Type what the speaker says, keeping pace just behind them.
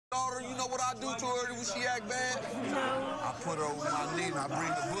Daughter, you know what I do to her when she act bad? No. I put her on my knee and I bring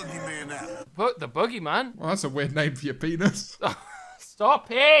the boogeyman out. But the boogeyman? Well, that's a weird name for your penis. Stop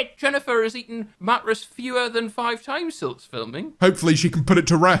it! Jennifer has eaten mattress fewer than 5 times since filming. Hopefully she can put it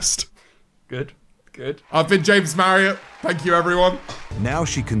to rest. Good. Good. I've been James Marriott. Thank you, everyone. Now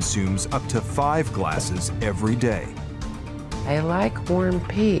she consumes up to 5 glasses every day. I like warm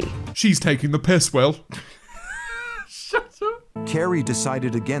pee. She's taking the piss, Will. Shut up. Carrie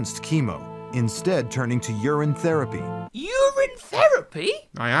decided against chemo, instead turning to urine therapy. Urine therapy?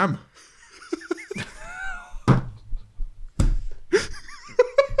 I am.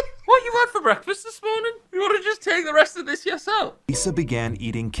 What you had for breakfast this morning? You want to just take the rest of this yourself? Lisa began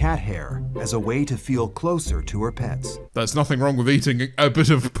eating cat hair as a way to feel closer to her pets. There's nothing wrong with eating a bit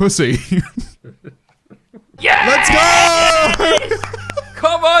of pussy. Yeah! Let's go!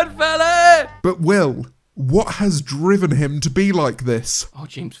 Come on, fella! But Will, what has driven him to be like this? Oh,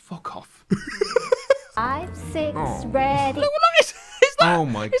 James, fuck off. 5, 6, ready. Look, is that, Oh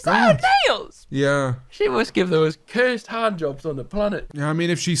my is that God. her nails? Yeah. She must give those cursed hand jobs on the planet. Yeah, I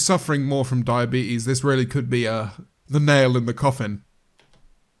mean, if she's suffering more from diabetes, this really could be the nail in the coffin.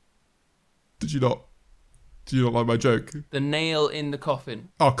 Did you not like my joke? The nail in the coffin.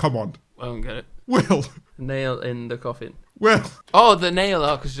 Oh, come on. I don't get it. Will. The nail in the coffin. Will. Oh, the nail.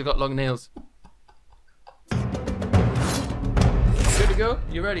 Oh, because she's got long nails. Good to go?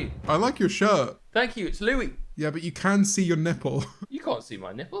 You ready? I like your shirt. Thank you. It's Louis. Yeah, but you can see your nipple. You can't see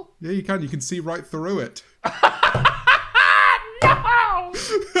my nipple. Yeah, you can. You can see right through it. No!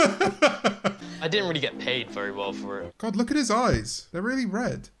 I didn't really get paid very well for it. God, look at his eyes. They're really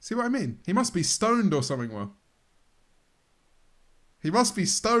red. See what I mean? He must be stoned or something, Will. He must be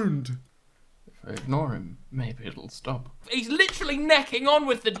stoned. If I ignore him, maybe it'll stop. He's literally necking on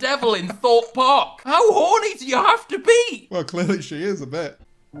with the devil in Thorpe Park. How horny do you have to be? Well, clearly she is a bit.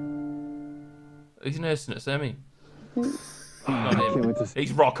 He's nursing at Semi. Not him.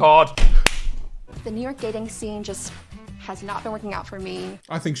 He's rock hard. The New York dating scene just has not been working out for me.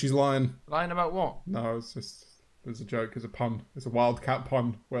 I think she's lying. Lying about what? No, it's just, it's a joke, it's a pun. It's a wildcat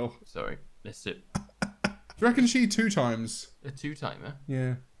pun, Will. Sorry, missed it. Do you reckon she 2 times? A 2-timer?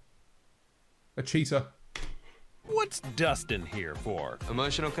 Yeah. A cheater. What's Dustin here for?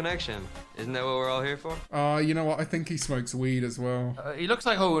 Emotional connection. Isn't that what we're all here for? You know what? I think he smokes weed as well. He looks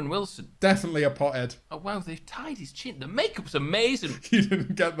like Owen Wilson. Definitely a pothead. Oh wow, they've tied his chin. The makeup's amazing. You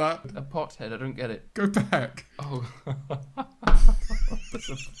didn't get that? A pothead, I don't get it. Go back. Oh.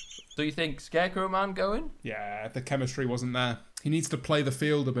 Do you think Scarecrow Man going? Yeah, the chemistry wasn't there. He needs to play the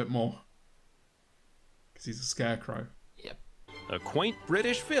field a bit more. Because he's a scarecrow. Yep. A quaint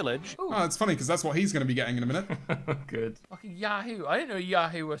British village. Oh, it's funny because that's what he's going to be getting in a minute. Good. Fucking Yahoo. I didn't know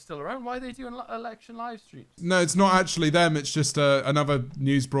Yahoo were still around. Why are they doing election live streams? No, it's not actually them. It's just another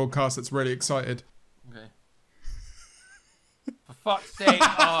news broadcast that's really excited. Okay. For fuck's sake.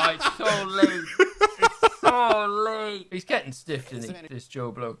 Oh, it's so late. It's so late. He's getting stiffed, isn't he? This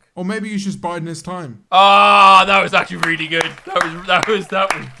Joe bloke. Or maybe he's just biding his time. Ah, that was actually really good. That was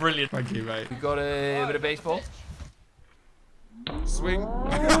brilliant. Thank you, mate. We got a bit of baseball. Swing.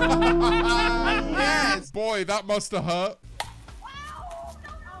 Yes! Boy, that must have hurt.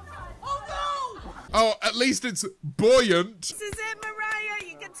 Oh, at least it's buoyant. This is it, Mariah.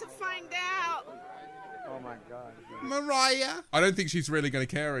 You get to find out. Oh my God. Mariah. I don't think she's really going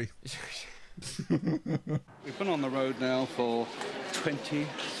to carry. We've been on the road now for 23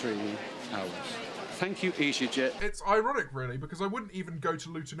 hours. Thank you, EasyJet. It's ironic, really, because I wouldn't even go to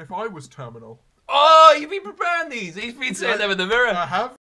Luton if I was terminal. Oh, you've been preparing these. He's been saying them in the mirror. I have.